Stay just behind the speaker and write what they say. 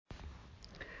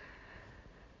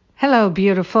Hello,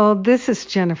 beautiful. This is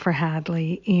Jennifer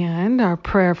Hadley, and our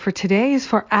prayer for today is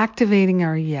for activating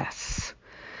our yes.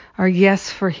 Our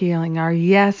yes for healing, our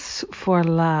yes for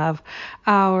love,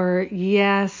 our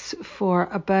yes for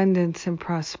abundance and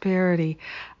prosperity,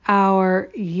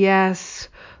 our yes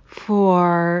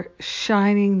for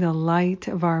shining the light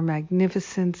of our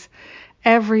magnificence.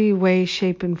 Every way,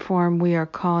 shape, and form we are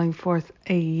calling forth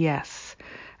a yes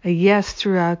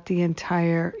throughout the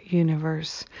entire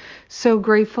universe. So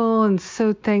grateful and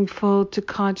so thankful to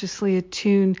consciously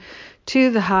attune to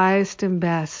the highest and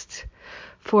best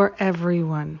for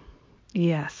everyone.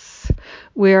 Yes,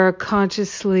 we are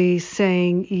consciously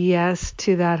saying yes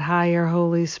to that higher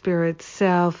Holy Spirit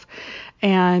self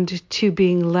and to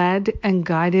being led and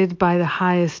guided by the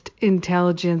highest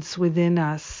intelligence within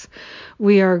us.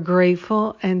 We are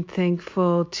grateful and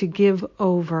thankful to give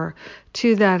over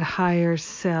to that higher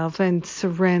self and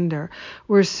surrender.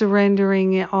 We're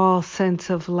surrendering all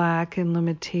sense of lack and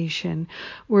limitation.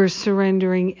 We're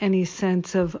surrendering any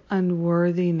sense of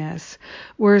unworthiness.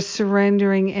 We're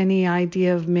surrendering any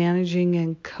idea of managing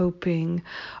and coping.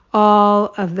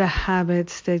 All of the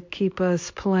habits that keep us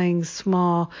playing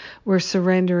small, we're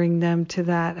surrendering them to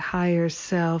that higher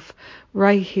self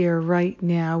right here, right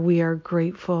now. We are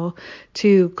grateful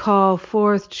to call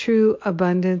forth true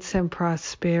abundance and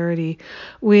prosperity.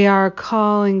 We are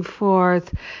calling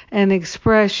forth an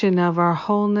expression of our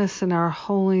wholeness and our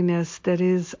holiness that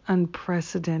is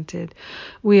unprecedented.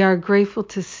 We are grateful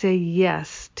to say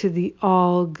yes to the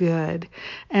all good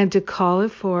and to call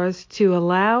it forth, to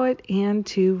allow it and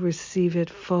to receive it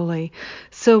fully.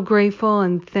 So grateful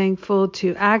and thankful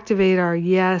to activate our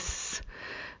yes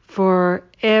for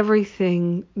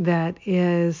everything that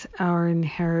is our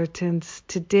inheritance.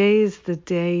 Today is the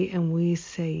day, and we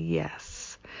say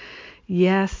yes.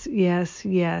 Yes, yes,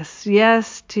 yes.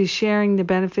 Yes to sharing the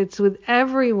benefits with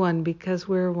everyone because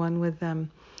we're one with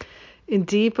them. In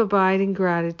deep abiding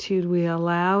gratitude, we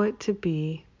allow it to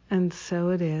be, and so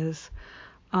it is.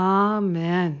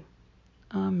 Amen.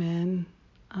 Amen.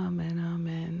 Amen.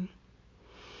 Amen.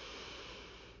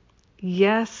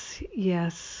 Yes,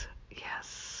 yes,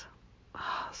 yes.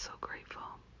 Oh, so grateful.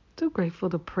 So grateful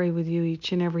to pray with you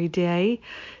each and every day.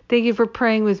 Thank you for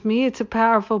praying with me. It's a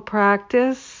powerful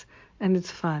practice and it's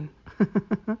fun.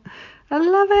 I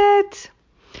love it.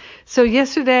 So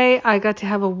yesterday I got to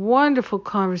have a wonderful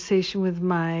conversation with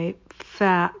my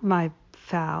friend, my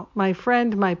pal,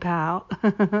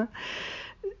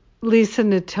 Lisa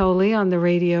Natoli on the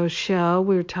radio show.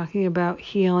 We were talking about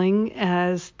healing,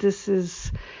 as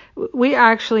we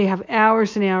actually have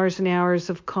hours and hours and hours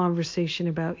of conversation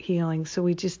about healing. So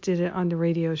we just did it on the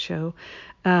radio show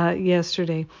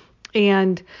yesterday.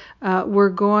 And we're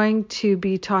going to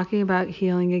be talking about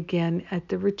healing again at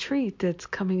the retreat that's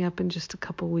coming up in just a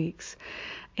couple weeks.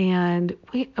 And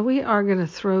we are going to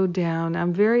throw down.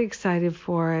 I'm very excited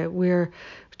for it. We're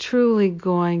truly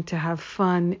going to have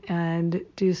fun and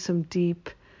do some deep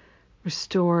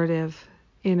restorative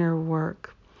inner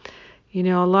work. You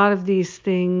know, a lot of these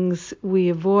things, we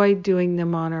avoid doing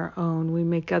them on our own. We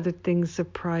make other things a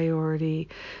priority.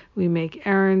 We make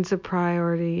errands a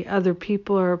priority. Other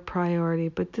people are a priority.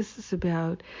 But this is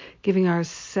about giving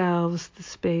ourselves the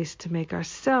space to make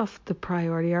ourselves the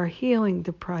priority, our healing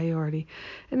the priority.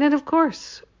 And then, of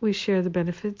course, we share the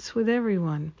benefits with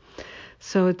everyone.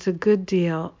 So it's a good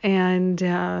deal. And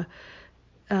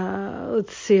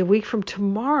let's see, a week from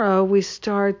tomorrow, we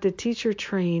start the teacher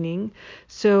training.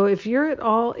 So if you're at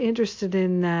all interested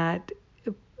in that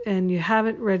and you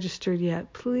haven't registered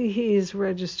yet, please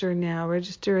register now.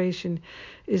 Registration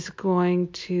is going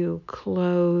to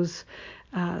close.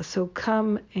 So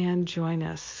come and join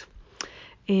us.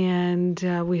 And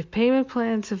we have payment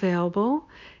plans available.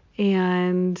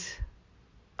 And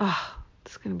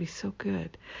it's going to be so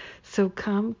good. So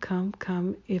come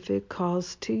if it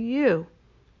calls to you.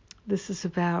 This is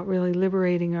about really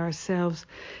liberating ourselves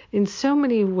in so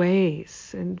many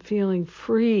ways and feeling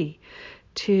free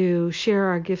to share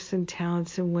our gifts and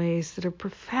talents in ways that are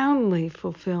profoundly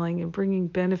fulfilling and bringing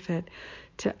benefit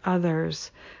to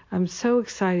others. I'm so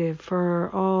excited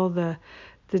for all the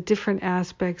different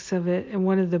aspects of it. And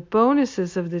one of the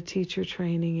bonuses of the teacher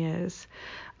training is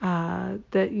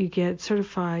that you get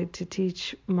certified to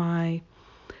teach my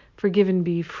Forgive and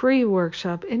Be Free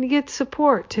workshop, and you get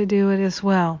support to do it as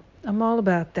well. I'm all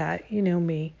about that. You know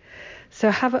me. So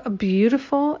have a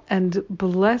beautiful and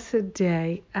blessed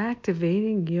day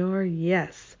activating your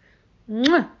yes.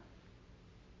 Mwah!